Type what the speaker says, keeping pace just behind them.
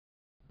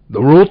The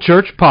Rural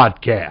Church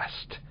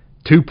Podcast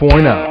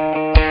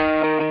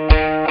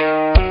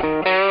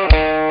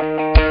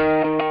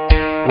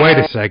 2.0. Wait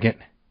a second.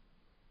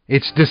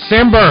 It's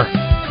December.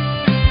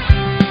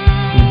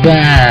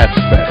 That's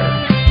better.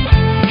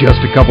 Just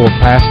a couple of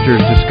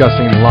pastors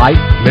discussing life,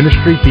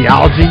 ministry,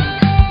 theology,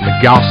 and the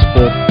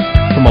gospel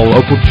from a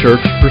local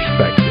church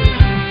perspective.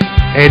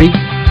 Eddie,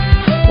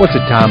 what's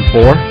it time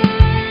for?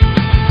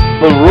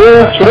 The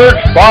Rural Church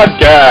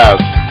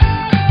Podcast.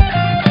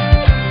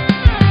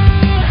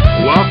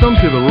 Welcome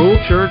to the Rural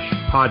Church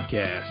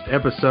Podcast,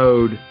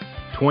 episode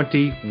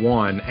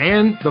 21,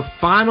 and the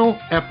final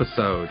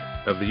episode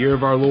of the year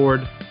of our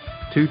Lord,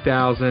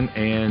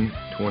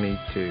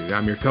 2022.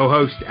 I'm your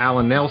co-host,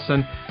 Alan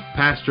Nelson,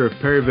 pastor of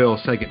Perryville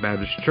Second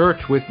Baptist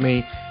Church. With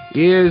me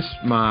is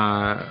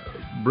my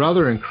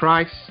brother in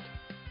Christ,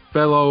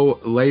 fellow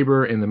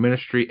laborer in the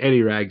ministry,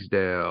 Eddie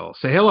Ragsdale.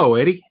 Say hello,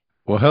 Eddie.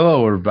 Well,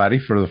 hello, everybody,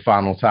 for the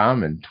final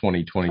time in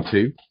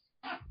 2022.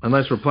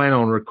 Unless we're planning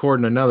on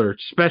recording another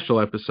special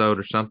episode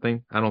or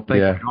something. I don't think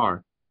we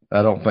are.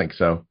 I don't think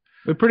so.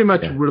 We pretty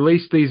much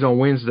release these on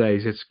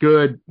Wednesdays. It's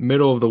good,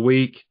 middle of the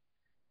week.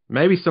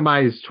 Maybe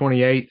somebody's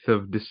 28th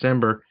of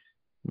December.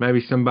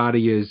 Maybe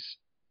somebody is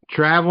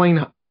traveling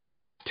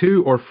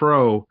to or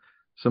fro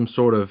some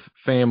sort of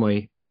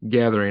family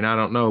gathering. I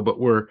don't know, but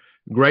we're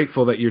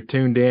grateful that you're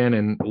tuned in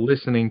and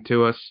listening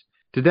to us.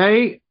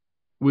 Today,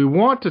 we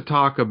want to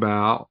talk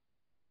about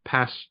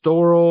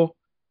pastoral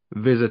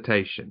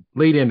visitation.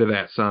 Lead into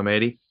that some,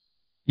 Eddie.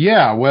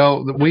 Yeah,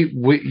 well,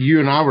 you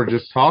and I were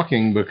just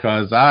talking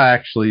because I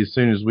actually, as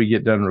soon as we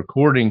get done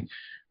recording,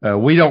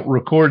 we don't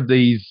record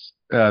these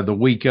the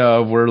week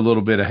of. We're a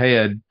little bit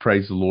ahead,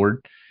 praise the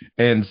Lord.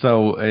 And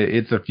so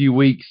it's a few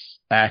weeks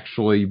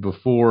actually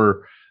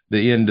before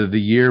the end of the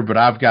year. But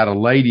I've got a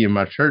lady in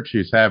my church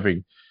who's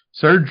having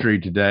surgery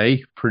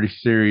today, pretty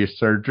serious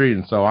surgery.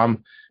 And so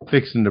I'm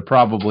fixing to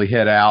probably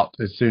head out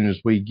as soon as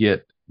we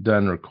get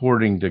done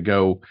recording to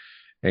go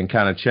and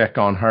kind of check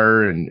on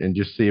her and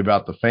just see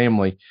about the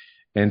family.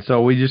 And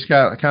so we just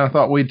kind of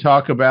thought we'd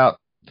talk about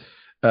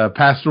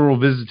pastoral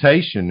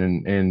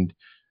visitation. And,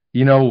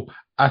 you know,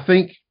 I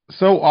think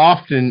so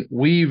often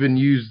we even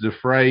use the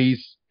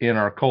phrase in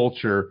our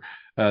culture,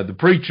 the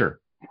preacher.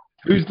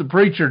 Who's the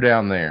preacher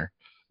down there?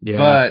 Yeah.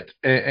 But,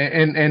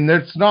 and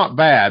that's not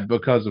bad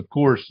because, of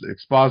course,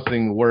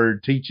 expositing the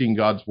word, teaching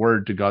God's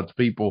word to God's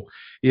people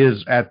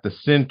is at the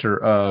center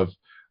of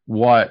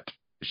what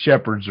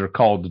shepherds are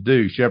called to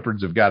do.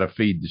 Shepherds have got to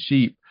feed the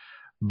sheep,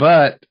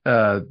 but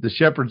the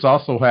shepherds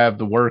also have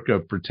the work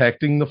of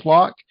protecting the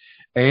flock,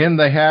 and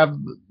they have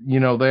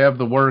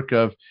the work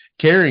of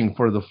caring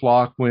for the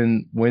flock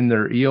when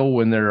they're ill,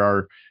 when there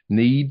are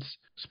needs,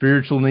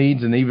 spiritual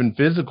needs, and even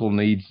physical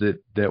needs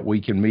that we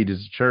can meet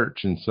as a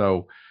church. And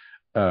so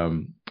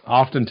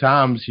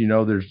oftentimes,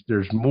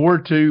 there's more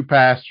to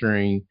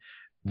pastoring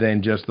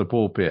than just the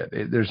pulpit.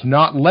 There's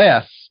not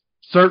less,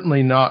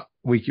 certainly not.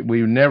 We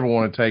never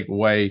want to take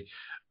away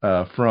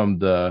from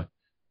the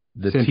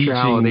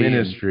teaching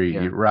ministry,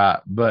 right?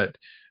 But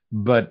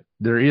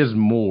there is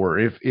more.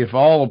 If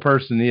all a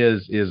person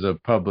is a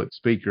public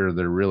speaker,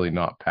 they're really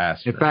not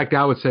pastoring. In fact,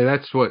 I would say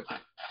that's what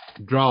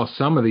draws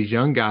some of these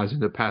young guys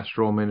into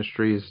pastoral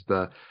ministry is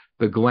the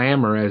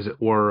glamour, as it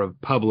were, of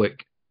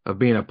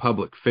being a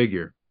public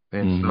figure.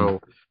 And so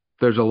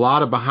there's a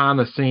lot of behind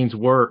the scenes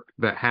work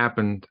that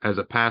happened as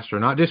a pastor,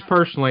 not just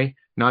personally,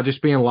 not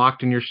just being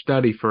locked in your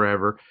study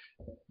forever,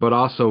 but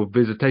also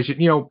visitation.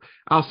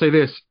 I'll say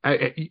this.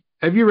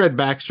 Have you read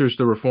Baxter's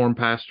The Reformed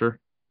Pastor?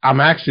 I'm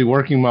actually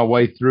working my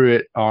way through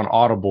it on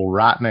Audible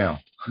right now.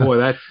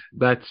 Boy,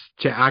 that's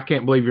I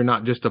can't believe you're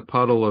not just a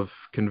puddle of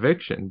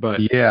conviction,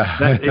 but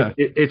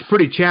it's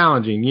pretty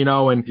challenging,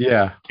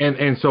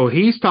 and so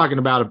he's talking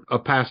about a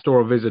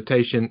pastoral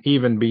visitation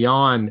even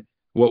beyond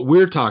what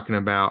we're talking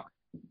about.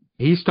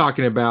 He's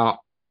talking about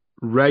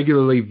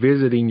regularly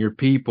visiting your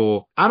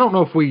people. I don't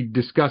know if we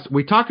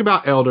talked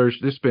about elders.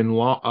 This has been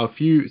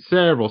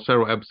several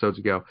episodes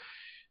ago,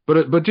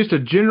 but just a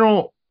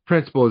general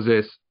principle is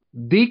this: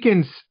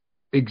 deacons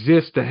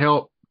exist to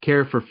help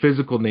care for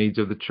physical needs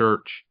of the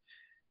church,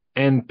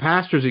 and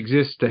pastors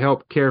exist to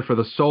help care for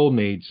the soul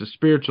needs, the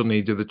spiritual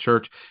needs of the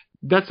church.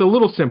 That's a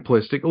little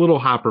simplistic, a little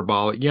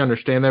hyperbolic. You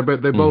understand that,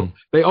 but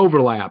they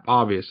overlap,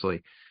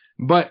 obviously.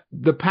 But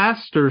the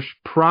pastor's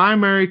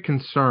primary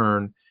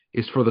concern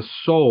is for the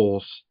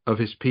souls of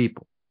his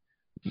people.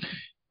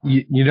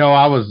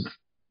 I was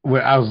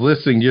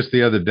listening just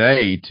the other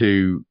day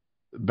to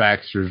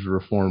Baxter's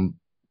Reformed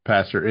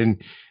Pastor,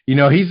 and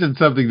he said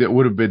something that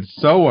would have been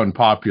so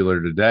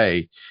unpopular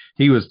today.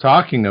 He was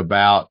talking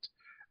about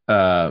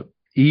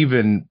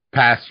even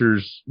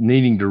pastors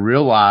needing to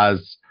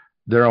realize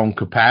their own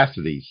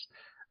capacities.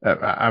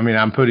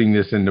 I'm putting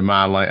this into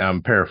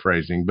I'm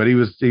paraphrasing, but he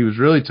was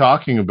really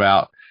talking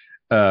about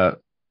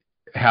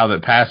how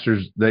that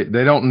pastors they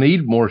don't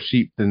need more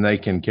sheep than they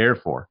can care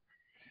for.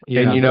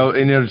 Yeah,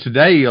 and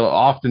today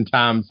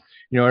oftentimes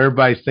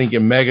everybody's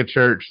thinking mega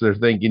church. They're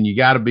thinking you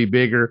got to be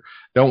bigger.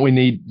 Don't we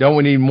need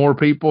more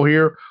people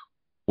here?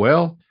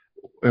 Well,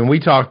 and we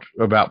talked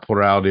about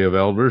plurality of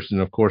elders,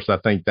 and of course, I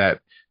think that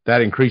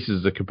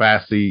increases the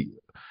capacity,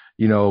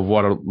 of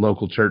what a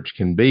local church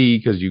can be,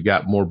 because you've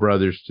got more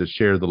brothers to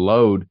share the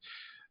load.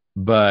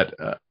 But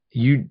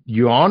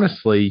you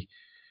honestly,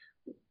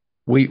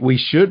 we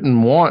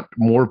shouldn't want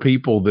more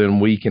people than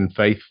we can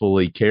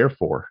faithfully care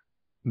for.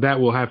 That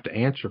we'll have to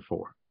answer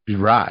for.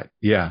 Right.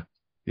 Yeah.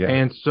 Yeah.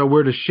 And so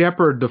we're to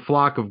shepherd the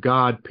flock of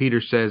God,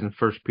 Peter says in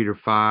 1 Peter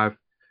 5.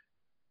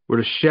 We're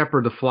to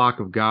shepherd the flock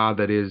of God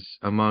that is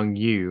among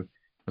you.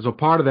 And so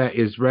part of that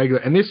is regular,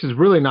 and this is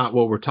really not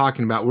what we're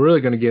talking about. We're really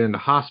going to get into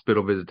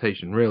hospital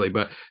visitation, really.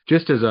 But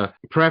just as a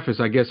preface,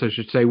 I guess I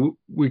should say,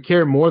 we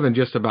care more than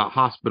just about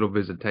hospital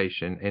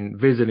visitation and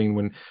visiting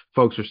when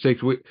folks are sick.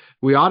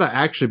 We ought to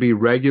actually be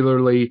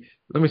regularly,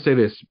 let me say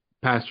this,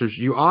 pastors,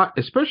 you ought,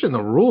 especially in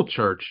the rural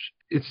church,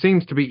 it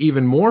seems to be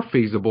even more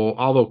feasible,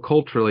 although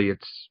culturally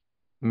it's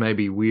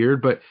maybe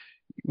weird, but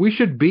we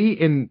should be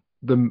in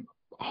the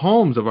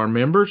homes of our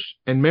members,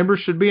 and members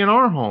should be in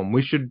our home.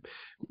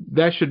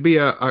 That should be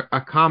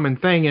a common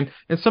thing. And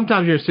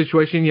sometimes you're in a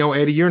situation,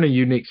 Eddie, you're in a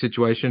unique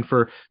situation.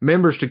 For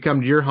members to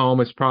come to your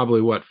home, it's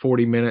probably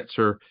 40 minutes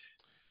or.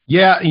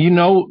 Yeah.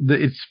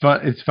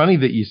 It's funny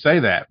that you say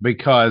that,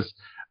 because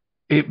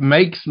it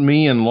makes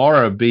me and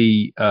Laura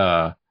be,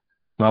 my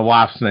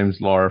wife's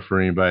name's Laura, for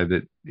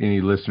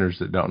any listeners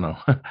that don't know,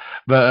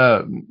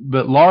 but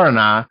Laura and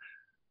I,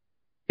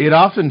 it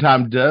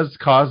oftentimes does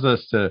cause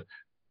us to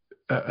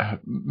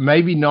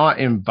maybe not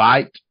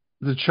invite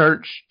the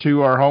church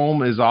to our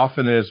home as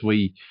often as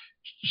we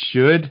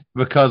should,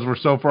 because we're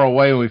so far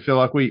away and we feel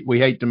like we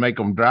hate to make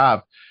them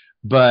drive.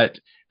 But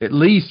at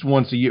least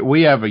once a year,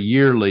 we have a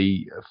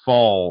yearly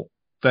fall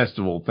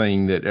festival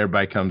thing that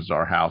everybody comes to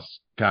our house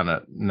kind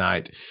of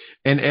night.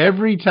 And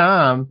every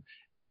time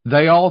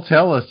they all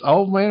tell us,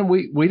 "Oh man,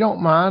 we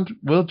don't mind.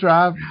 We'll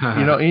drive,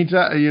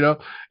 anytime,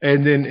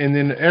 and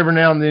then every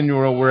now and then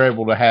we're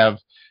able to have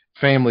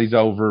families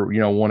over,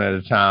 one at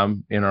a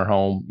time in our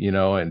home,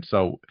 and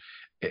so,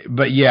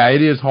 but yeah,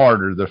 it is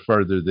harder the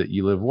further that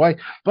you live away.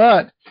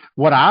 But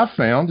what I've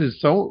found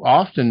is so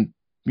often,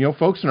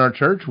 folks in our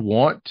church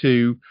want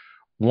to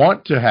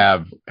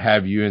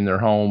have you in their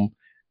home.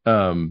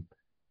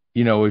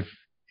 If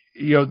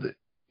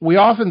we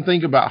often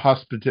think about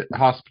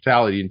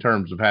hospitality in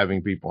terms of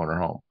having people in our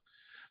home,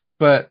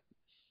 but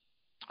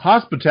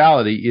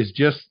hospitality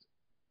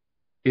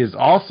is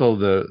also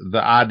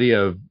the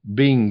idea of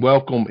being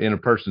welcome in a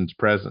person's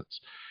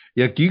presence.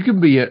 You can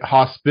be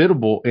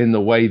hospitable in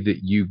the way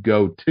that you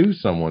go to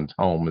someone's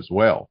home as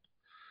well.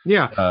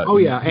 Yeah.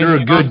 You're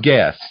a good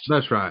guest.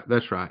 That's right.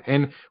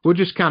 And we'll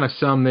just kind of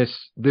sum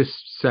this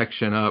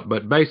section up.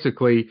 But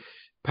basically,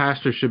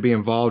 pastors should be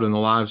involved in the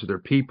lives of their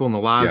people, and the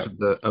lives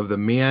of the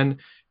men,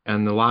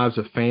 and the lives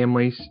of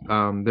families.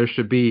 There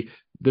should be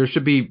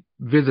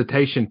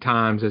visitation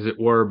times, as it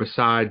were,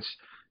 besides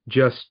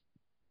just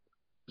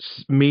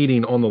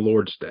meeting on the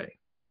Lord's Day.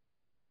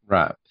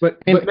 Right. But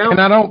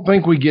I don't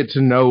think we get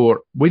to know,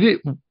 we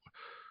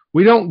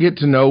don't get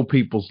to know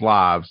people's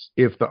lives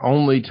if the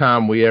only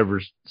time we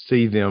ever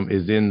see them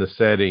is in the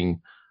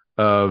setting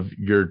of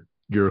your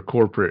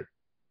corporate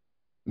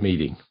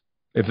meeting.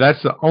 If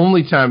that's the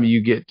only time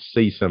you get to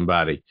see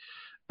somebody,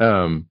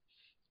 and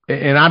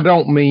I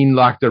don't mean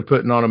like they're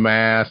putting on a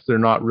mask, they're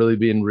not really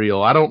being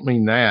real. I don't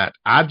mean that.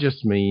 I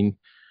just mean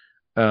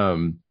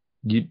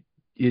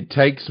it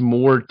takes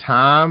more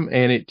time,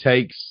 and it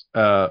takes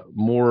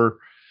more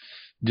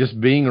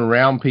just being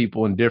around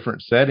people in different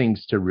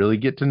settings to really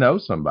get to know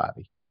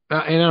somebody.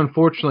 And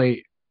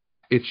unfortunately,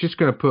 it's just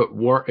going to put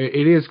work.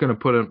 It is going to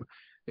put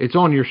it's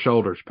on your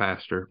shoulders,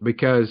 Pastor,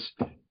 because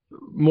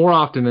more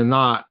often than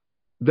not,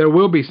 there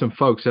will be some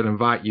folks that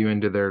invite you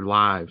into their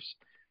lives.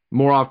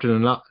 More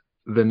often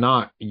than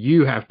not,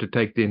 you have to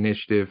take the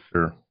initiative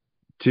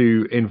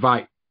to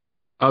invite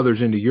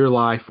others into your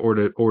life, or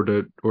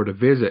to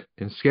visit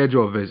and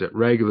schedule a visit,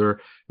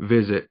 regular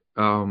visit.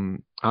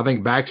 I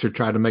think Baxter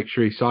tried to make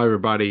sure he saw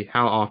everybody.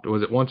 How often?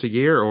 Was it once a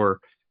year, or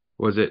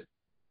was it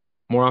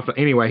more often?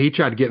 Anyway, he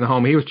tried to get in the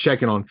home. He was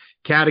checking on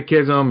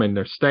catechism and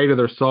their state of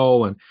their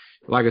soul, and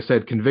like I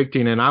said,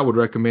 convicting. And I would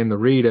recommend to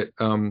read it.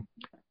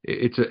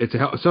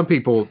 Some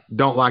people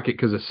don't like it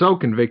because it's so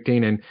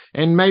convicting,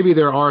 and maybe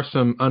there are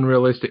some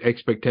unrealistic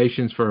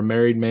expectations for a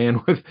married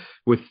man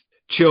with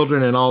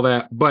children and all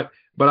that. But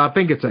I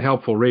think it's a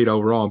helpful read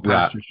overall, and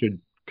pastors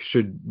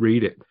should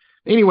read it.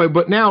 Anyway,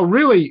 but now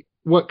really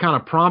what kind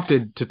of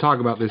prompted to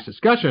talk about this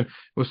discussion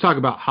was talk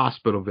about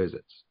hospital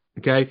visits.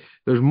 Okay,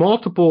 there's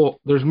multiple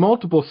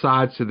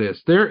sides to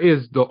this. There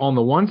is on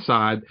the one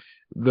side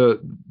the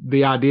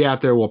idea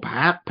out there, well,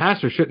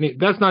 pastor shouldn't.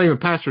 That's not even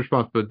pastor's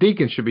responsibility.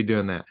 Deacons should be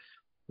doing that.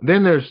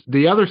 Then there's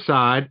the other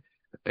side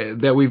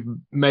that we've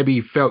maybe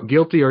felt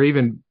guilty or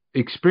even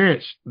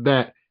experienced,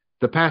 that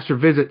the pastor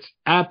visits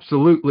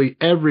absolutely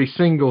every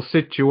single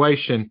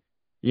situation.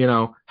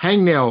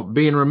 Hangnail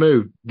being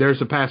removed,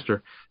 there's a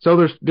pastor.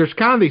 So there's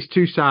kind of these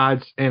two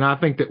sides, and I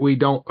think that we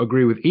don't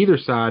agree with either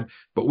side,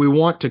 but we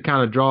want to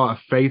kind of draw a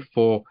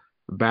faithful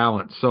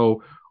balance.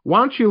 So why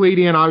don't you lead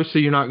in?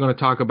 Obviously, you're not going to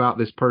talk about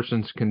this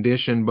person's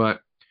condition,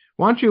 but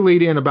why don't you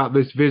lead in about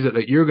this visit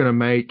that you're going to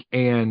make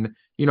and,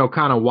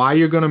 kind of why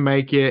you're going to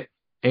make it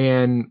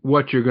and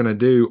what you're going to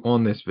do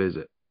on this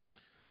visit?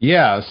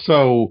 Yeah.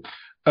 So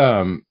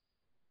I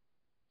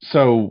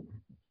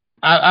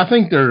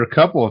think there are a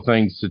couple of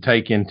things to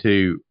take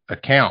into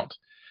account.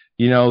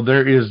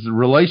 There is the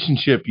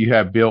relationship you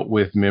have built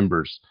with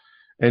members.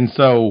 And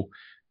so,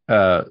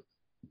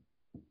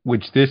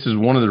 which this is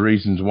one of the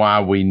reasons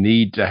why we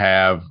need to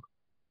have,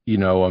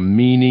 a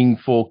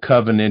meaningful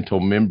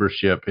covenantal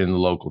membership in the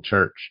local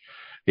church.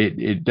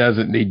 It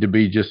doesn't need to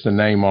be just a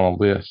name on a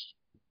list,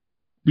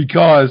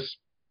 because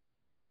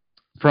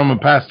from a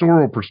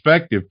pastoral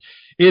perspective,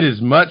 it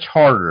is much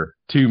harder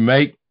to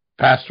make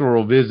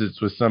pastoral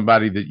visits with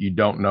somebody that you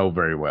don't know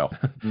very well.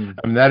 I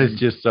mean, that is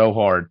just so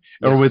hard.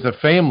 Or with a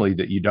family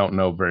that you don't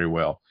know very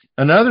well.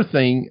 Another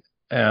thing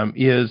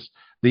is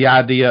the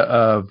idea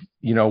of,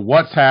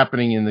 what's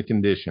happening in the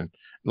condition.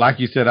 Like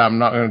you said, I'm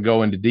not going to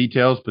go into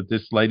details, but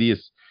this lady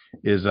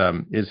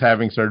is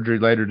having surgery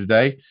later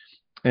today.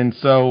 And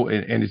so,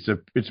 and it's a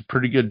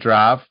pretty good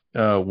drive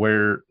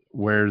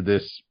where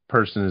this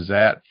person is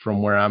at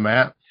from where I'm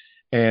at.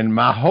 And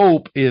my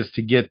hope is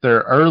to get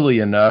there early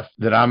enough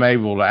that I'm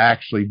able to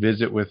actually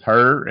visit with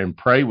her and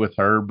pray with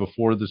her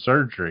before the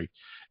surgery.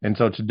 And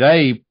so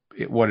today,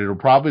 what it'll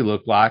probably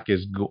look like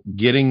is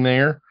getting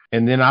there,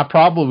 and then I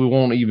probably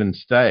won't even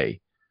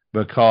stay,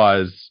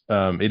 because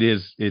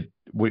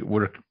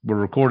we're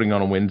recording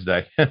on a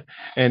Wednesday,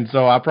 and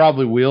so I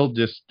probably will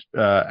just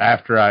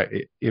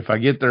if I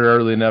get there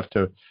early enough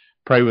to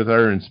pray with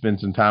her and spend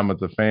some time with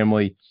the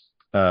family.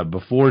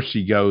 Before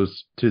she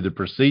goes to the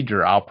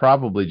procedure, I'll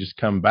probably just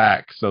come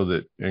back so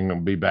that I'm going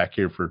to be back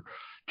here for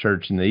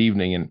church in the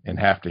evening and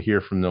have to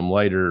hear from them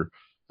later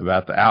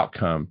about the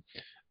outcome.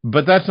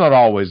 But that's not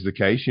always the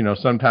case.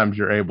 Sometimes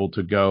you're able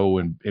to go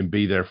and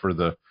be there for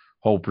the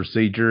whole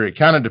procedure. It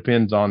kind of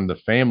depends on the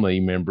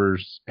family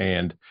members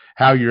and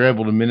how you're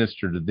able to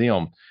minister to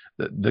them.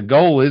 The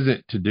goal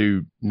isn't to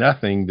do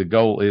nothing. The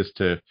goal is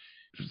so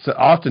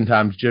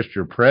oftentimes just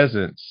your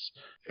presence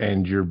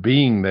and your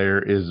being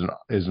there is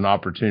an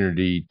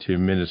opportunity to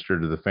minister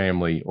to the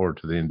family or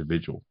to the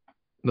individual.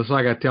 Looks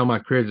like I tell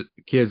my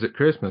kids at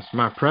Christmas,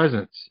 my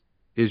presence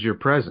is your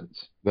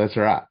presence. That's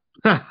right.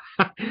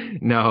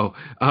 No.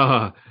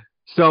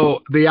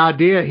 So the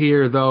idea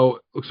here, though,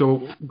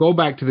 so go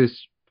back to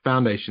this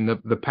foundation.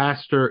 The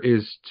pastor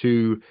is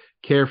to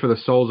care for the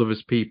souls of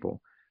his people.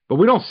 But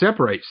we don't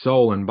separate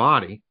soul and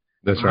body.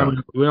 That's right.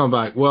 We don't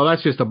like, well,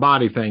 that's just a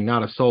body thing,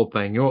 not a soul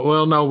thing.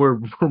 Well, no, we're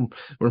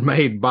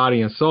made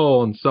body and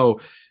soul. And so,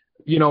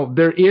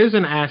 there is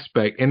an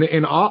aspect, and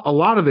a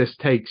lot of this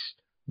takes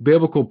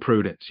biblical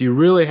prudence. You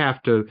really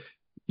have to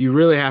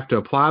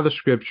apply the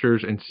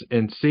scriptures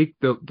and seek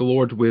the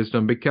Lord's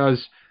wisdom,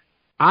 because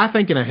I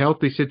think in a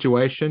healthy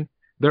situation,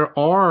 there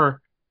are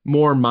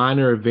more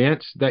minor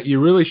events that you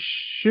really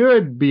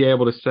should be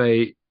able to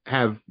say,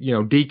 have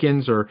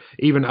deacons or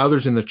even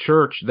others in the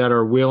church that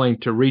are willing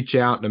to reach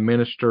out and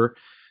minister,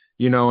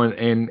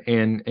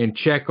 and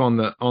check on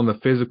the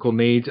physical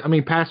needs. I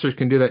mean, pastors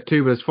can do that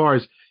too, but as far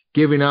as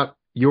giving up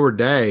your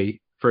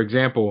day, for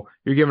example,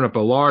 you're giving up a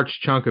large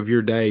chunk of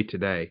your day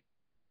today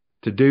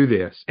to do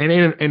this.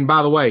 And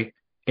by the way,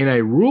 in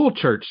a rural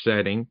church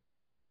setting,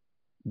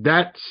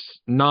 that's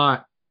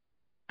not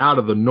out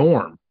of the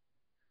norm.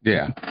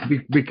 Yeah.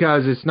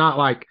 Because it's not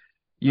like,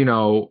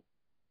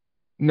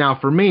 now,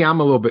 for me, I'm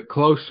a little bit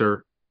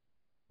closer,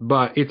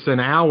 but it's an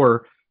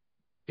hour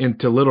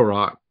into Little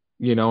Rock,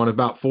 and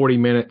about 40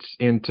 minutes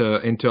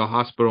into a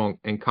hospital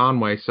in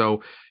Conway.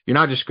 So you're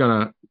not just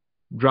going to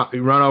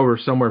run over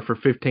somewhere for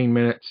 15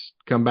 minutes,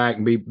 come back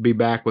and be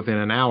back within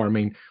an hour. I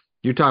mean,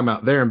 you're talking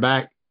about there and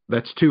back.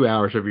 That's 2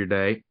 hours of your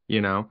day,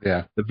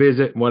 Yeah. The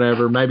visit,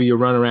 whatever. Maybe you'll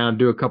run around,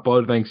 do a couple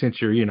other things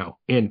since you're,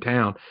 in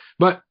town.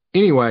 But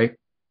anyway.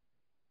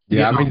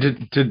 Yeah, I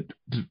mean,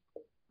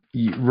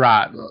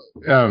 right.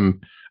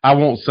 I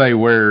won't say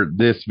where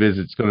this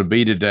visit's going to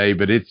be today,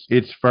 but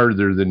it's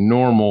further than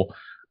normal.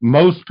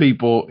 Most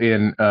people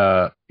in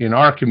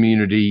our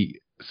community,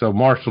 so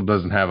Marshall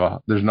doesn't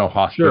have there's no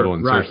hospital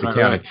in Searcy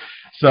County. Right.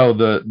 So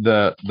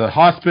the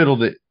hospital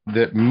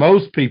that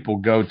most people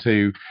go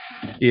to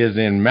is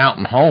in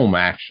Mountain Home,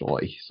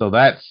 actually. So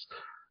that's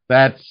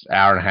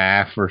hour and a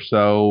half or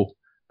so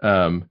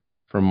from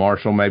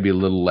Marshall, maybe a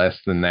little less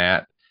than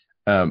that.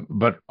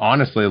 But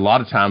honestly, a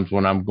lot of times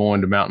when I'm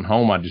going to Mountain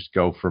Home, I just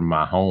go from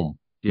my home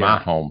to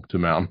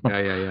Mountain Home.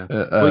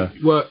 Yeah.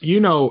 Well,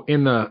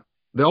 in the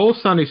old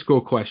Sunday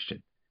school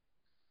question,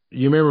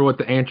 you remember what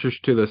the answers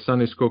to the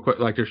Sunday school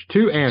question? Like, there's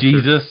two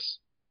answers. Jesus.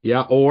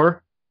 Yeah,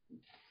 or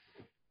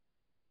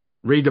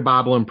read the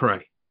Bible and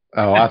pray.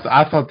 Oh,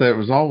 I thought that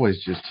was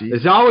always just Jesus.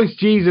 It's always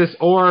Jesus,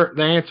 or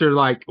the answer,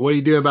 like, what do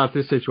you do about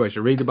this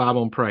situation? Read the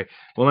Bible and pray.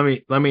 Well,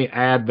 let me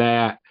add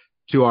that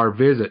to our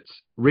visits.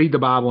 Read the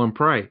Bible and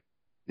pray.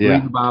 Yeah.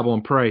 Read the Bible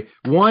and pray.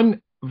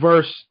 One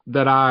verse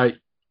that I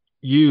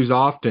use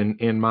often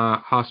in my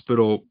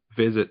hospital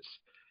visits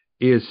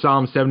is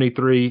Psalm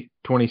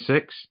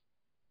 73:26.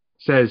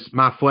 says,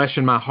 "My flesh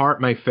and my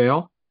heart may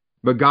fail,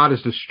 but God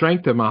is the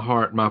strength of my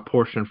heart, my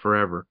portion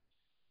forever."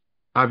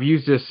 I've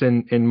used this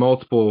in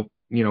multiple,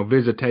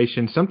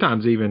 visitations,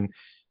 sometimes even,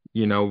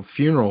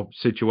 funeral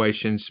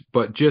situations,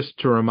 but just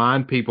to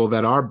remind people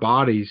that our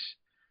bodies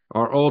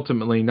are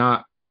ultimately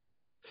not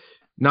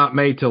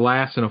made to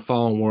last in a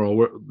fallen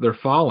world. They're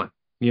fallen,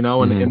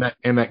 and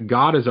that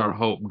God is our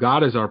hope.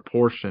 God is our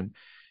portion.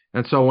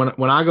 And so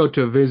when I go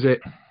to a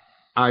visit,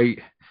 I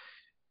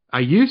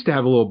used to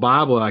have a little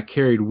Bible that I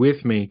carried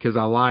with me because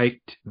I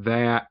liked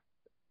that.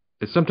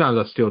 Sometimes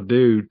I still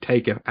do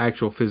take an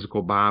actual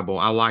physical Bible.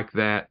 I like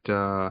that.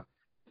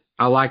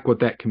 I like what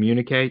that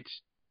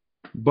communicates.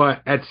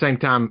 But at the same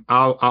time,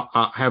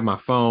 I'll have my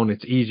phone.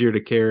 It's easier to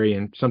carry,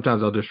 and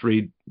sometimes I'll just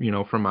read,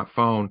 from my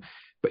phone.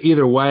 But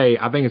either way,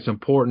 I think it's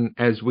important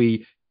as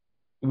we're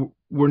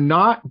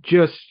not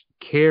just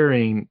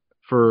caring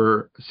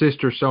for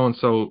sister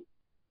so-and-so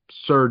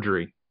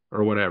surgery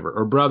or whatever,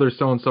 or brother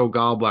so-and-so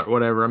gallbladder,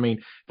 whatever. I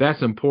mean,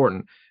 that's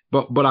important.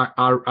 But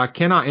I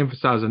cannot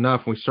emphasize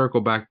enough, when we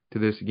circle back to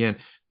this again,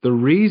 the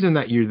reason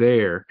that you're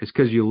there is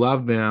because you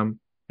love them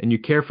and you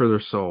care for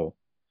their soul.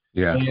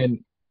 Yeah.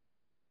 And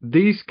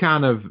these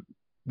kind of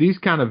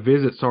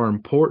visits are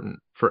important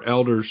for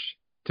elders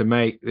to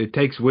make. It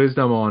takes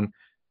wisdom on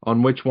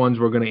which ones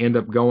we're going to end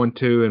up going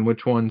to and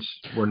which ones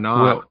we're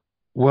not.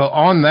 Well,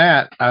 on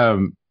that,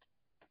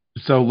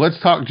 so let's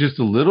talk just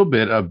a little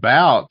bit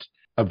about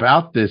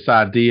this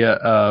idea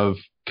of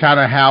kind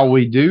of how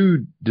we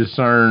do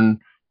discern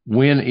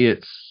when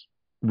it's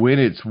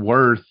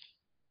worth.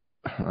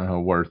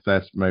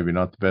 That's maybe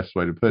not the best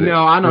way to put it.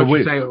 No, I know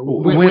what you're saying.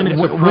 When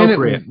it's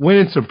appropriate. When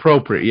it's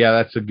appropriate. Yeah,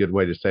 that's a good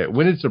way to say it.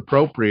 When it's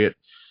appropriate,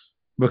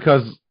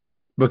 because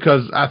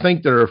I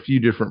think there are a few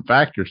different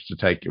factors to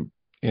take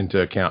into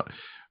account.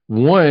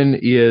 One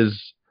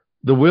is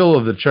the will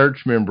of the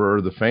church member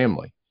or the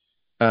family.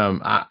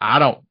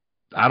 I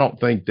don't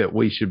think that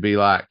we should be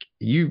like,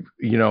 you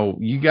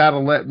got to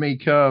let me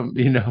come,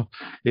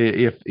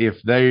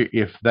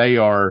 if they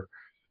are,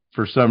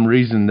 for some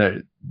reason,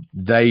 that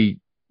they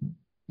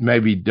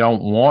maybe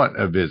don't want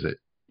a visit.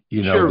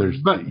 Sure,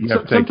 but you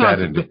have to take that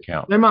into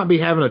account. They might be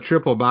having a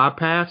triple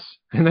bypass,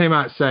 and they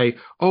might say,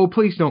 "Oh,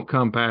 please don't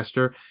come,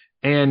 Pastor."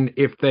 And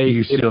if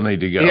you still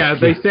need to go. Yeah,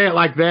 if they say it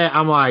like that,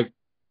 I'm like,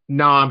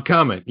 "No, I'm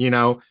coming."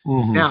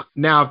 Mm-hmm.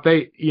 Now if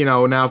they,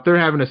 if they're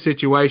having a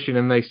situation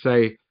and they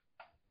say,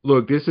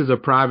 "Look, this is a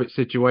private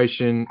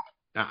situation.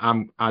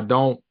 I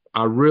don't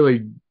want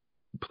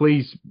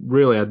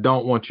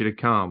you to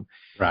come."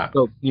 Right.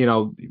 So,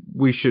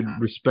 we should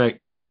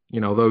respect,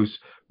 those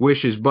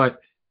wishes.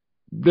 But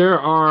there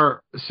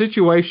are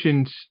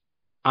situations,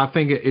 I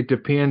think it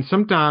depends.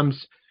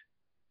 Sometimes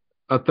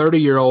a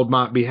 30-year-old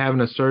might be having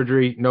a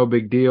surgery, no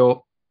big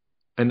deal.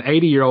 An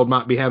 80-year-old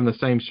might be having the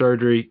same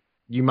surgery.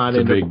 You might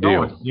end up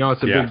going.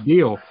 It's a big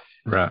deal.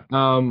 Right.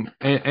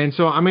 And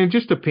so, I mean, it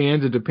just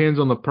depends. It depends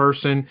on the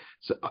person.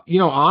 So,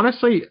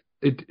 honestly,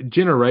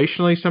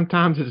 generationally,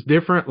 sometimes it's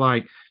different.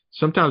 Like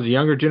sometimes the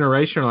younger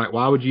generation are like,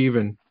 why'd you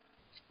even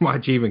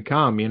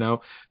come,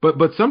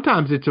 but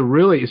sometimes it's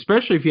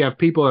especially if you have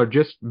people that are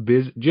just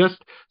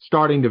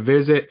starting to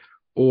visit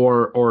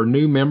or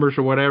new members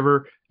or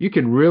whatever, you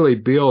can really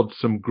build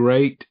some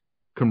great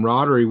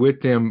camaraderie with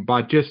them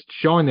by just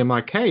showing them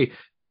like, hey,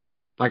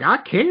 like I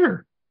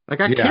care.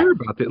 Like I care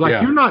about this.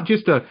 Like you're not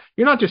just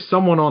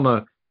someone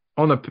on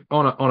a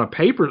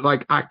paper.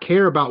 Like I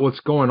care about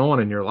what's going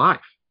on in your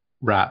life.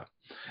 Right.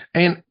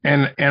 And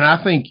I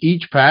think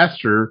each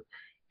pastor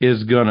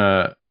is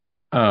gonna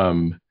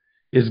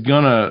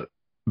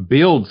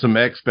build some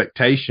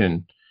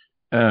expectation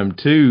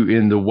too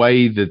in the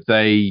way that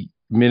they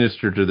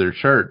minister to their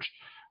church.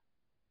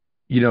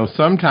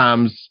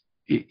 Sometimes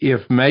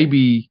if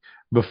maybe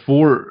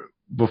before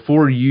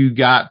you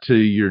got to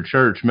your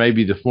church,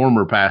 maybe the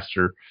former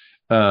pastor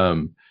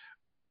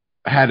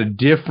had a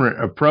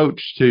different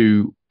approach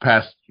to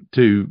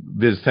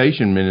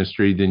visitation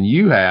ministry than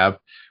you have.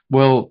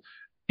 Well,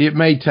 it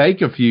may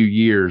take a few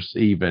years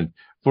even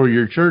for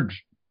your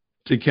church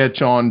to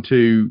catch on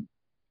to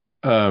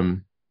a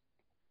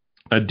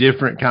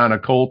different kind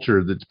of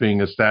culture that's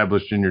being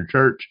established in your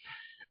church.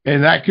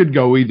 And that could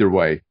go either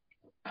way.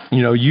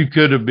 You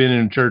could have been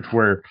in a church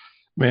where,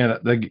 man,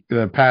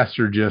 the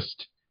pastor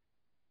just,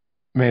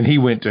 man, he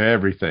went to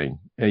everything,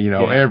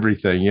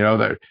 everything,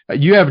 that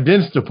you have a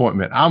dentist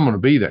appointment, I'm going to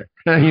be there,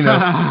 too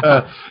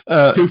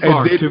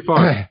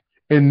far.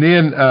 And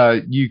then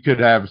you could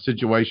have a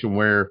situation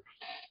where,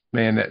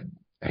 man, that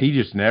he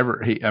just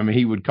never,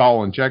 he would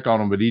call and check on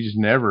them, but he just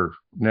never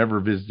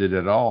visited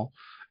at all.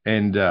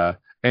 And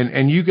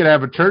you could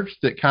have a church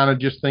that kind of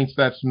just thinks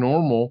that's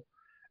normal.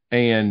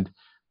 And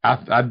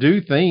I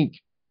do think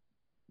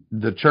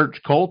the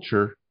church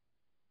culture,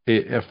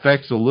 it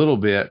affects a little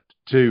bit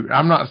too.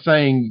 I'm not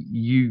saying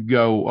you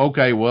go,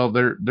 okay, well,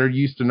 they're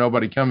used to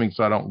nobody coming,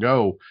 so I don't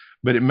go,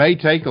 but it may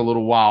take a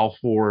little while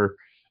for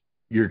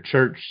your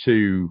church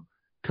to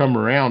come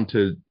around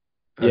to.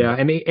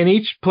 And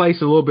each place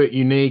is a little bit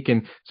unique.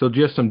 And so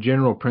just some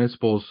general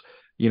principles,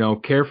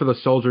 care for the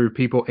souls of your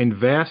people,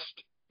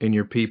 invest in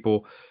your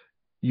people.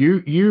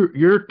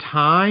 Your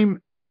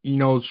time,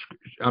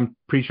 I'm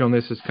preaching on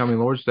this this coming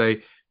Lord's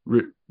Day,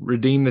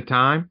 redeem the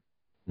time.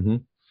 Mm-hmm.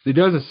 It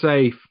doesn't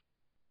say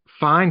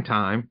find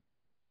time,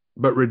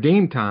 but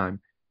redeem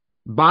time,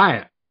 buy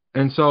it.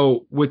 And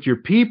so with your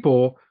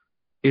people,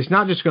 it's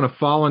not just going to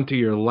fall into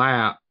your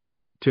lap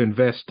to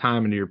invest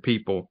time into your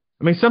people.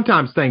 I mean,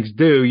 sometimes things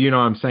do, you know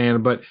what I'm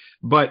saying,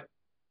 but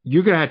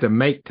you're going to have to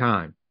make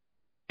time,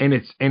 and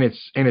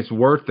it's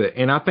worth it.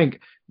 And I think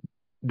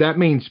that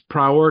means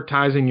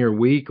prioritizing your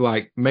week,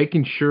 like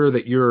making sure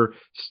that you're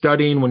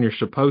studying when you're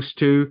supposed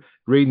to,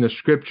 reading the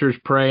scriptures,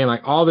 praying,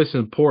 like all this is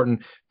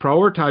important.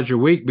 Prioritize your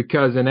week,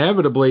 because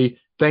inevitably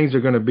things are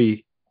going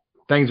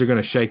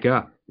to shake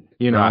up,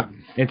 Right.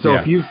 And so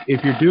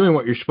if you're doing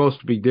what you're supposed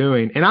to be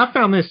doing, and I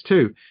found this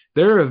too,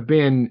 there have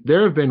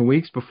been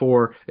weeks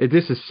before,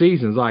 this is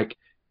seasons, like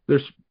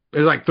there's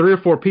like 3 or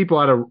 4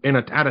 people at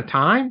a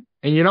time,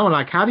 and and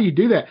like, how do you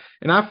do that?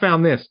 And I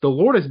found this: the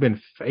Lord has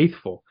been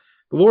faithful.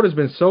 The Lord has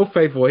been so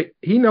faithful.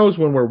 He knows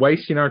when we're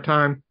wasting our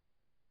time.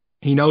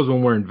 He knows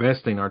when we're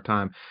investing our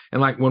time.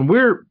 And like when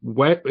we're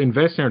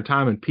investing our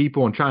time in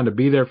people and trying to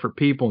be there for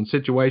people and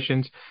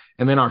situations,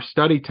 and then our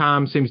study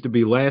time seems to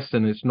be less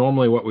than it's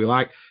normally what we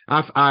like,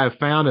 I have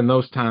found in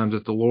those times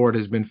that the Lord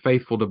has been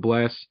faithful to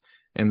bless,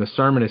 and the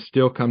sermon has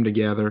still come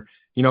together,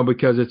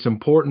 because it's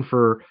important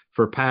for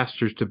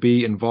pastors to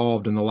be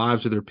involved in the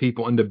lives of their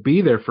people and to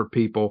be there for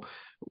people.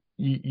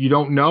 You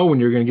don't know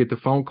when you're going to get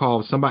the phone call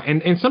of somebody.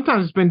 And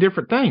sometimes it's been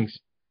different things.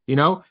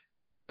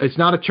 It's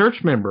not a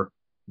church member,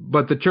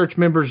 but the church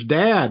member's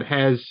dad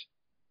has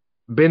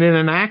been in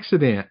an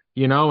accident,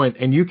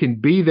 and you can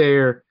be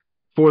there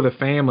for the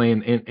family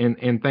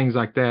and things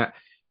like that.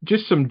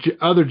 Just some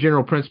other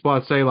general principle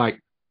I'd say,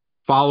 like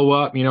follow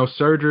up,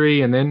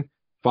 surgery, and then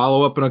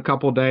follow up in a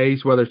couple of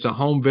days, whether it's a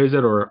home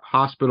visit or a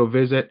hospital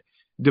visit,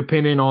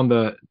 depending on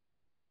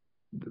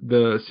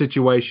the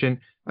situation.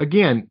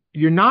 Again,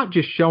 you're not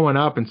just showing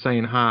up and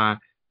saying hi,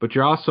 but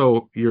you're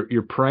also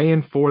you're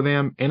praying for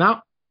them. And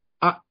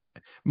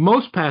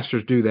most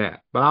pastors do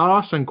that, but I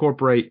also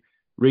incorporate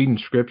reading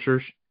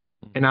scriptures.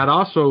 And I'd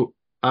also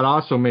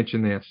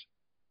mention this: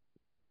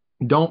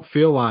 don't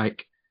feel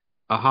like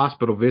a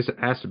hospital visit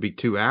has to be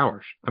 2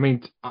 hours. I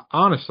mean,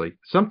 honestly,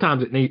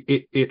 sometimes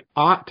it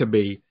ought to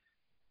be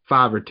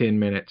 5 or 10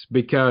 minutes,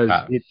 because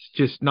it's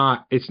just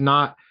not. It's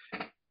not.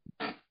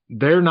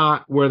 They're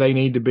not where they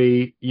need to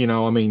be,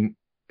 I mean,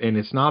 and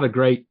it's not a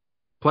great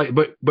place.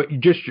 But you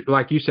just,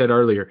 like you said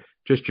earlier,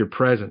 just your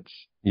presence.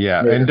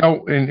 Yeah,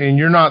 and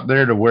you're not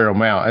there to wear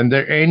them out,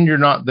 and you're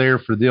not there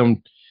for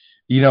them,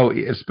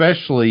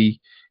 especially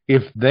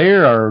if they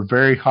are a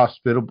very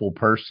hospitable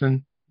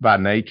person by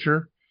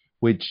nature,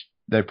 which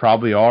they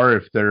probably are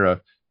if they're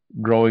a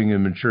growing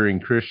and maturing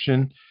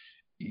Christian.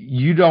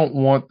 You don't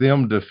want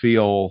them to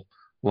feel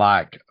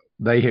like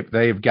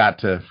they've got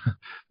to,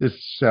 this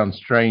sounds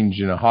strange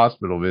in a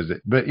hospital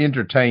visit, but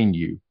entertain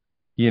you.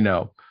 You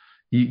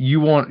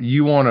want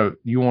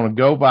to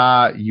go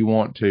by, you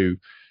want to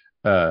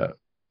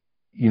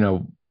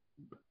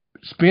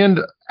spend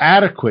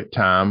adequate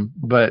time.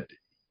 But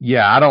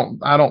yeah,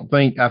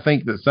 I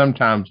think that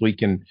sometimes we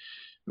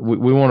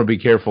want to be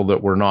careful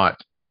that we're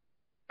not,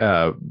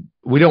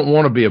 we don't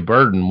want to be a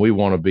burden. We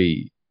want to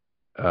be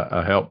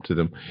a help to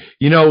them.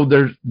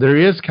 There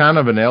is kind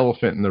of an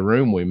elephant in the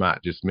room we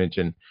might just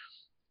mention.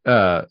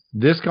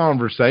 This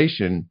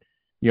conversation,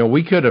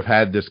 we could have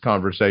had this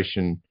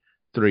conversation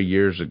 3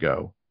 years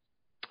ago,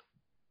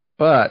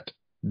 but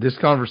this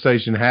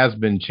conversation has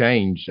been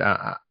changed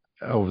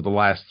over the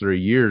last 3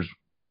 years.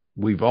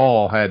 We've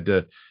all had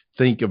to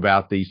think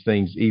about these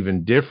things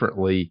even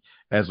differently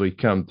as we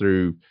come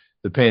through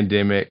the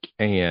pandemic,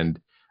 and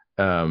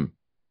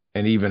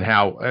even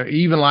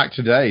like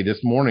today, this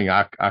morning,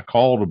 I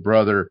called a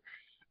brother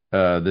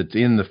that's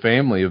in the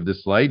family of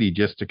this lady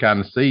just to kind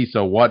of see,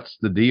 so what's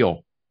the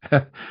deal,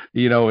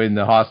 in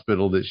the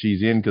hospital that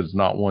she's in, because it's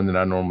not one that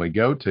I normally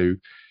go to,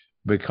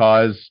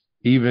 because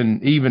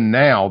even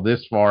now,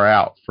 this far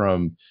out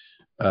from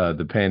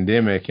the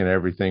pandemic and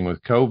everything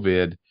with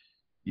COVID,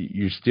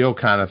 you're still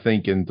kind of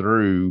thinking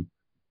through,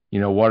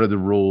 what are the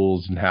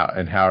rules and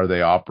how are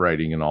they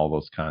operating and all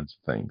those kinds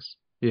of things.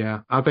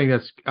 Yeah, I think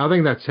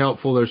that's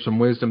helpful. There's some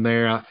wisdom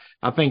there.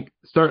 I think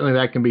certainly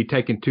that can be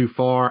taken too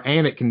far,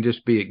 and it can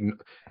just be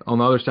on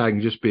the other side,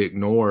 can just be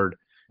ignored.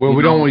 Well,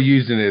 we don't want to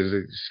use it as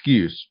an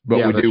excuse,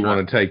 but we do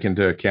want to take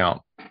into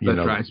account. That's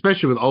right,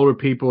 especially with older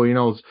people.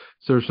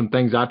 So there's some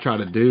things I try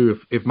to do.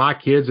 If my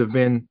kids have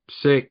been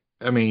sick,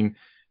 I mean,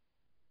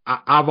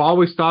 I've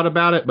always thought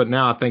about it, but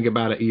now I think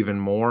about it even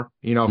more.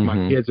 If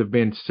my kids have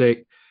been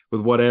sick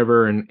with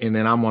whatever, and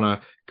then I'm going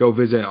to go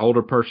visit an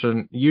older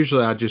person,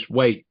 usually I just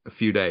wait a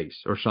few days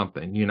or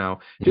something,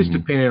 just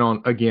depending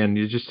on, again,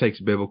 it just takes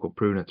biblical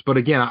prudence. But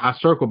again, I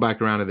circle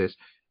back around to this.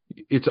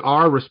 It's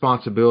our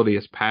responsibility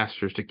as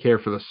pastors to care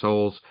for the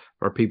souls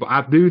of our people.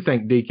 I do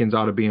think deacons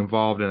ought to be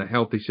involved in a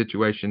healthy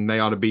situation. They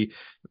ought to be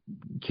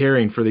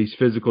caring for these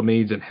physical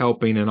needs and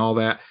helping and all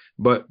that.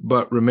 But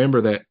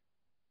remember that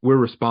we're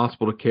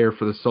responsible to care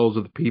for the souls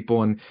of the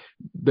people. And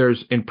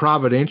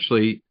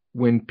providentially,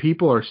 when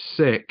people are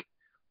sick,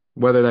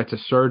 whether that's a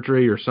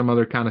surgery or some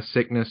other kind of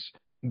sickness,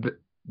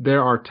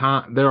 there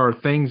are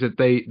things that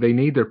they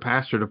need their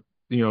pastor to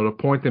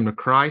point them to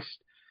Christ.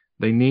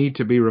 They need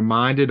to be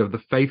reminded of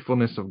the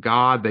faithfulness of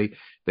God.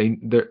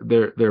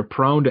 They're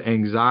prone to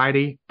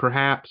anxiety,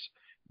 perhaps.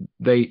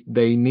 They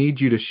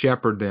need you to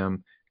shepherd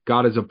them.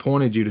 God has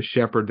appointed you to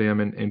shepherd them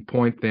and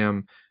point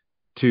them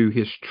to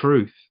His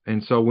truth.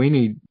 And so we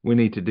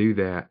need to do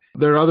that.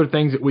 There are other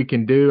things that we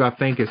can do, I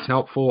think, is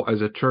helpful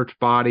as a church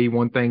body.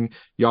 One thing,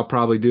 y'all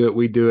probably do it,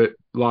 we do it,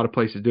 a lot of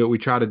places do it. We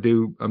try to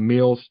do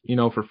meals,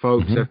 for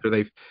folks after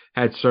they've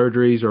had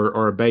surgeries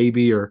or a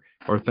baby or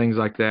things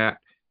like that.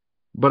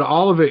 But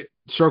all of it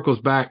circles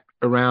back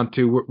around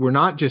to we're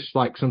not just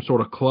like some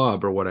sort of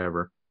club or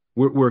whatever.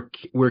 We're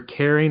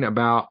caring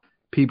about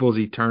people's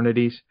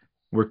eternities.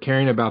 We're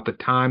caring about the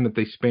time that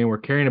they spend. We're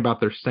caring about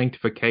their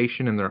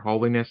sanctification and their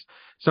holiness.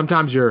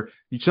 Sometimes your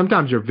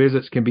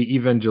visits can be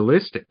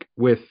evangelistic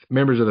with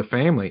members of the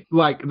family.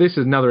 Like, this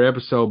is another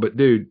episode, but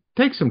dude,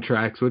 take some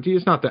tracts with you.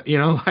 It's not that,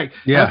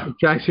 have some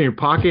tracts in your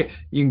pocket.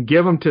 You can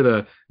give them to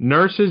the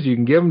nurses. You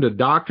can give them to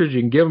doctors.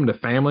 You can give them to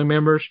family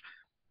members.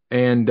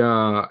 And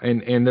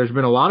there's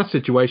been a lot of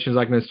situations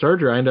like in the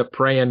surgery, I end up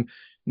praying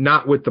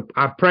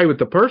I pray with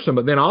the person,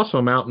 but then also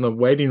I'm out in the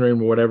waiting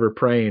room or whatever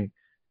praying,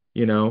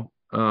 so.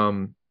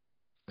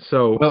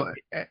 Well,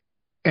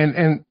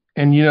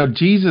 and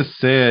Jesus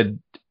said,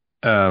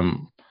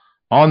 on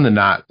the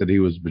night that He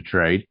was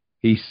betrayed,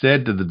 He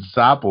said to the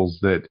disciples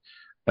that,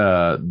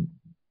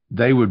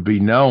 they would be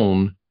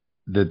known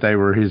that they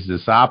were His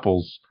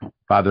disciples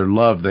by their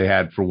love they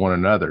had for one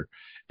another.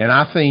 And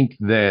I think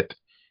that,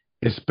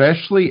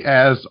 especially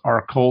as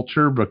our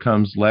culture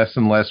becomes less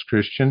and less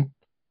Christian,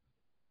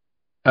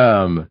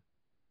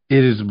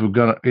 it's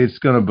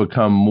going to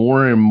become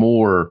more and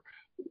more,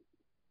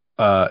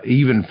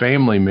 even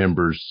family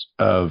members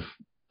of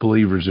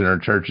believers in our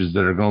churches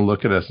that are going to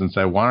look at us and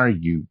say, "Why are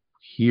you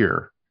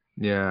here?"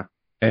 Yeah.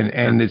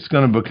 And it's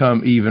going to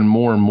become even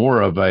more and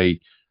more of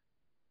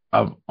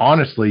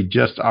honestly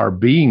just our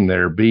being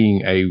there,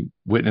 being a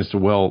witness to,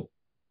 well,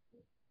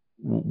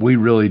 we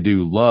really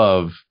do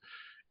love,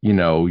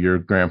 your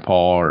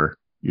grandpa or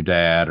your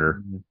dad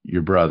or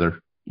your brother.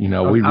 We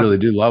really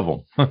do love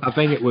them. I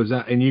think it was,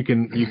 and you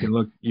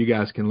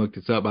guys can look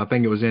this up. I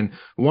think it was in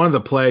one of the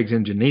plagues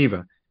in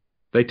Geneva.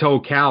 They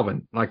told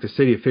Calvin, like the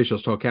city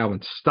officials told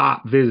Calvin,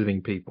 stop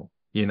visiting people,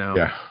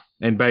 Yeah.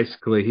 And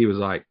basically he was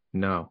like,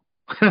 no.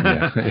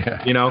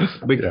 Yeah.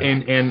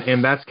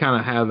 And that's kind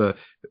of how the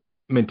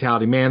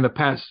mentality, man,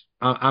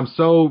 I'm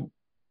so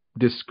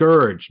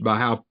discouraged by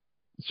how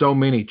so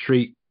many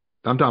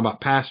I'm talking about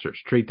pastors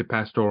treat the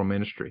pastoral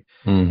ministry.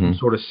 Some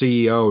sort of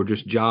CEO or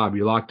just job.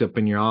 You're locked up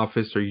in your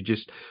office, or you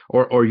just,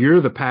 or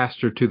you're the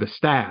pastor to the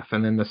staff,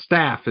 and then the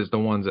staff is the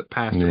ones that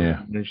pastor.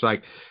 Yeah. And it's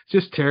like, it's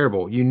just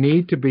terrible. You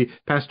need to be,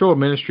 pastoral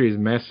ministry is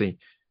messy.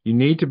 You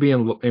need to be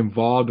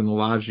involved in the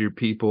lives of your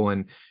people,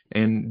 and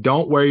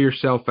don't wear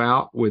yourself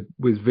out with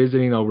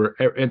visiting over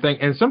everything.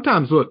 And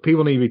sometimes, look,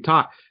 people need to be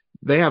taught.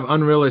 They have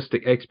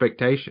unrealistic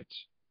expectations.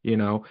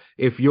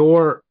 If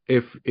you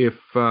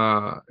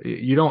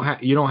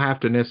don't have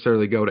to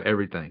necessarily go to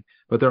everything,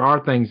 but there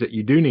are things that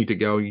you do need to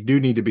go, you do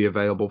need to be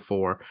available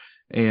for.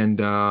 And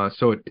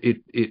so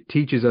it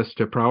teaches us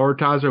to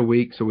prioritize our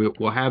week. So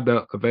we'll have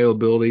the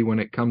availability when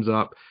it comes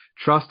up.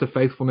 Trust the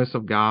faithfulness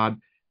of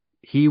God.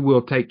 He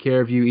will take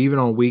care of you even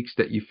on weeks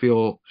that you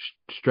feel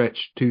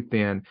stretched too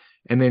thin,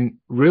 and then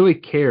really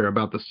care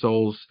about the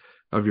souls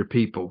of your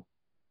people.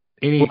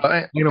 Any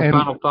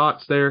final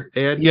thoughts there,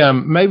 Ed? Yeah,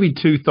 maybe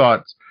two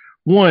thoughts.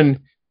 One,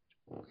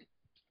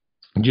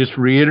 just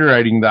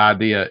reiterating the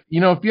idea,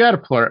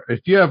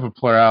 if you have a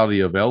plurality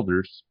of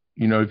elders,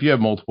 if you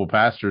have multiple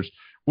pastors,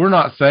 we're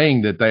not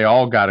saying that they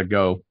all got to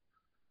go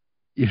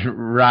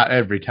right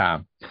every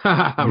time.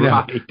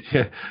 Right.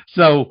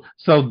 So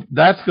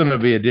that's going to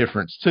be a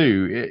difference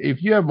too.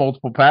 If you have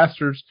multiple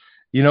pastors,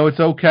 it's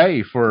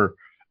okay for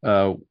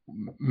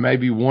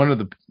maybe one of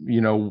the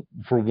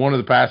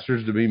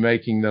pastors to be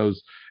making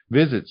those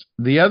visits.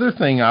 The other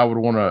thing I would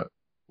want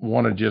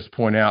to just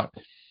point out,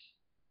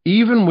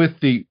 even with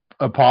the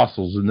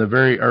apostles in the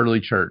very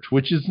early church,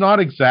 which is not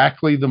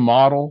exactly the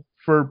model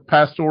for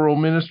pastoral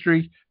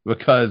ministry,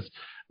 because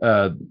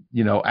that's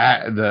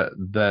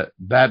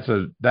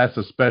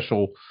a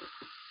special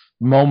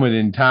moment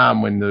in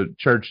time when the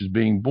church is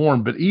being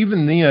born. But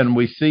even then,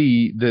 we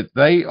see that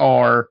they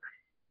are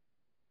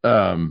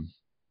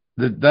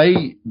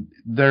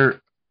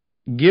they're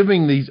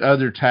giving these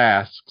other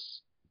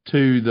tasks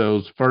to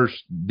those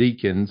first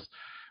deacons,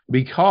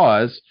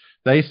 because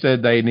they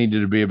said they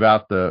needed to be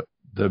about the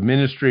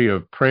ministry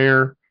of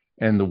prayer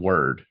and the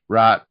word,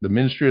 right? The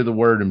ministry of the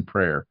word and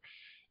prayer.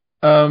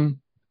 And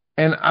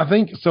I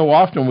think so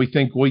often we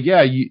think, well,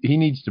 yeah, he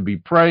needs to be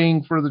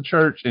praying for the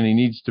church, and he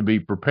needs to be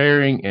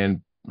preparing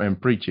and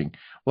preaching.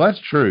 Well,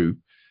 that's true.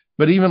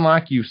 But even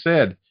like you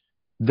said,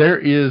 there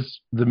is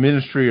the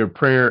ministry of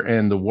prayer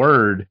and the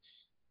word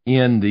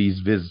in these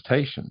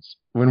visitations.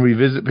 When we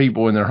visit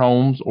people in their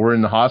homes or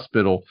in the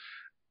hospital,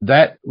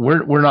 that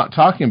we're not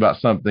talking about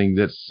something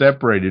that's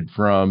separated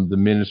from the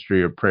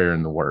ministry of prayer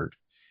and the word.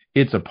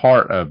 It's a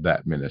part of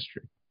that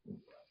ministry.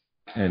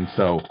 And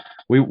so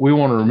we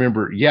want to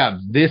remember,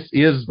 this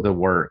is the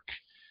work,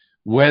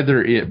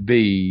 whether it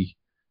be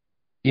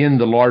in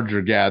the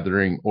larger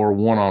gathering or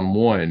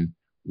one-on-one.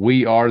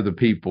 We are the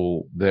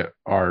people that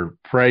are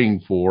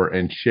praying for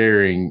and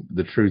sharing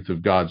the truth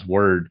of God's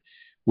word,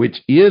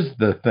 which is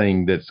the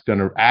thing that's going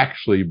to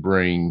actually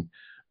bring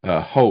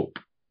hope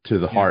to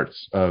the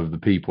hearts of the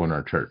people in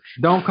our church.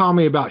 Don't call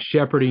me about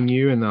shepherding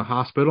you in the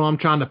hospital. I'm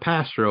trying to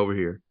pastor over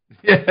here.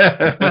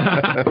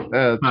 Yeah,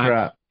 that's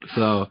right.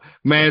 So,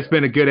 man, it's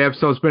been a good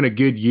episode. It's been a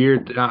good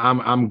year.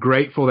 I'm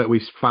grateful that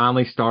we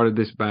finally started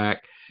this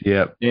back.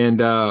 Yep.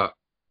 And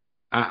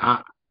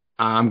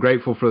I'm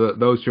grateful for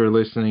those who are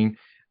listening.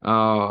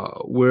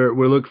 We're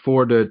looking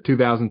forward to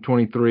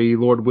 2023.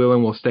 Lord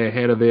willing, we'll stay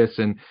ahead of this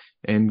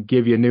and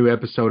give you a new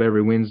episode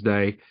every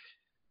Wednesday.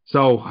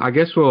 So I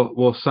guess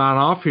we'll sign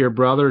off here,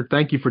 brother.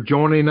 Thank you for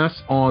joining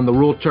us on the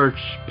Rural Church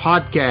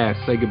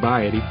podcast. Say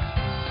goodbye, Eddie.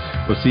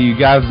 We'll see you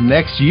guys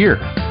next year.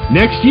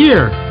 Next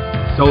year.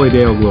 Soli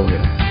Deo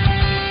Gloria.